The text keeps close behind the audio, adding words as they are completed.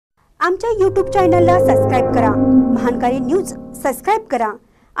आमच्या YouTube चॅनलला subscribe करा। महानकारी न्यूज सबस्क्राइब करा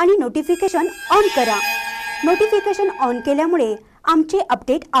आणि नोटिफिकेशन ऑन करा। नोटिफिकेशन ऑन केल्यामुळे आमचे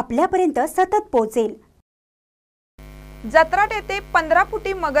अपडेट आपल्यापर्यंत सतत पोहोचेल। जत्राट येथे 15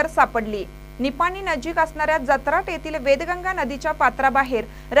 फुटी मगर सापडली। निपाणी नजीक असणाऱ्या जत्राट येथील वेदगंगा नदीच्या पात्राबाहेर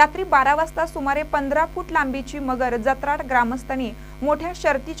रात्री 12 वाजता सुमारे 15 फूट लांबीची मगर जत्राट ग्रामस्थांनी मोठ्या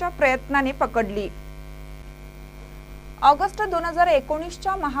शर्तीच्या प्रयत्नाने पकडली। ऑगस्ट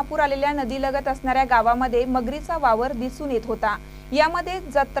 2019च्या महापूर आलेल्या नदीलगत असणाऱ्या गावामध्ये मगरीचा वावर दिसून येत होता। यामध्ये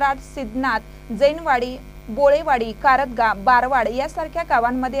जत्राट, सिद्धनाथ, जैनवाडी, बोळेवाडी, कारदगा, बारवाड यासारख्या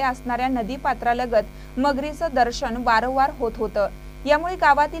गावांमध्ये असणाऱ्या नदीपात्रालगत मगरीचं दर्शन वारंवार होत होतं। यामुळे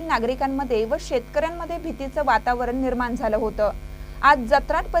गावातील नागरिकांमध्ये व शेतकऱ्यांमध्ये भीतीचं वातावरण निर्माण झालं होतं। आज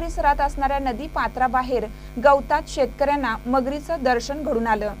जत्राट परिसरात असणाऱ्या नदी पात्राबाहेर गवतात शेतकऱ्यांना मगरीचं दर्शन घडून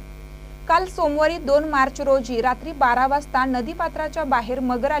आलं। काल सोमवारी 2 मार्च रोजी रात्री 12 वाजता नदीपात्राच्या बाहेर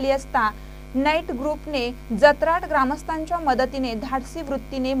मगर आली असता नाईट ग्रुपने जत्राट ग्रामस्थांच्या मदतीने धाडसी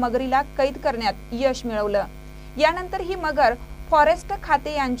वृत्तीने मगरीला कैद करण्यात यश मिळवलं। यानंतर ही मगर फॉरेस्ट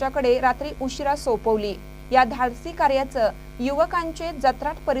खाते यांच्याकडे रात्री उशिरा सोपवली। या धाडसी कार्याचं युवकांचे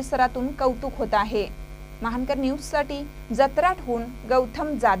जत्राट परिसरातून कौतुक होत आहे। महानकर न्यूज साठी जत्राटहून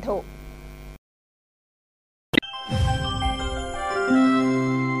गौतम जाधव।